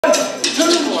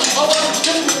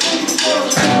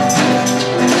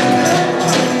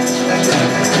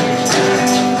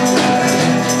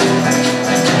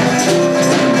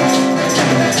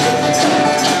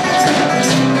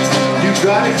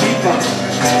Gotta keep up.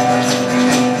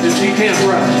 If you can't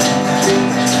run,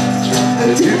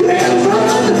 if you can't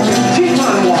run, keep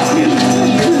on walking.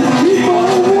 Keep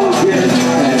on walking.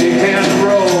 If you can't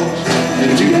roll,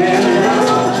 if you can't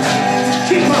roll,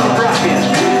 keep on rocking.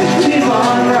 Keep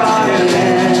on rocking.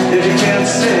 If you can't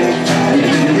sing, if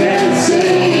you can't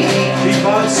sing, keep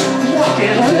on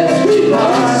walking. Keep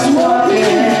on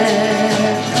walking.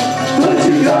 But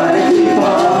you gotta keep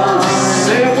on.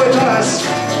 Say it with us.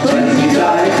 But you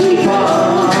gotta keep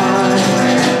on.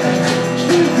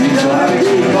 You gotta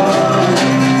keep on.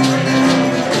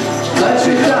 But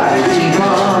you gotta keep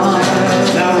on.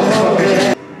 Now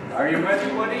okay. Are you ready,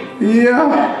 Woody?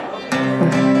 Yeah.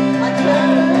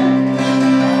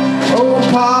 Oh,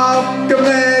 pop the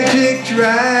magic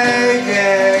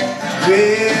dragon,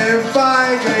 live by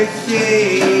the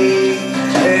sea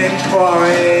and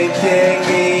quiet.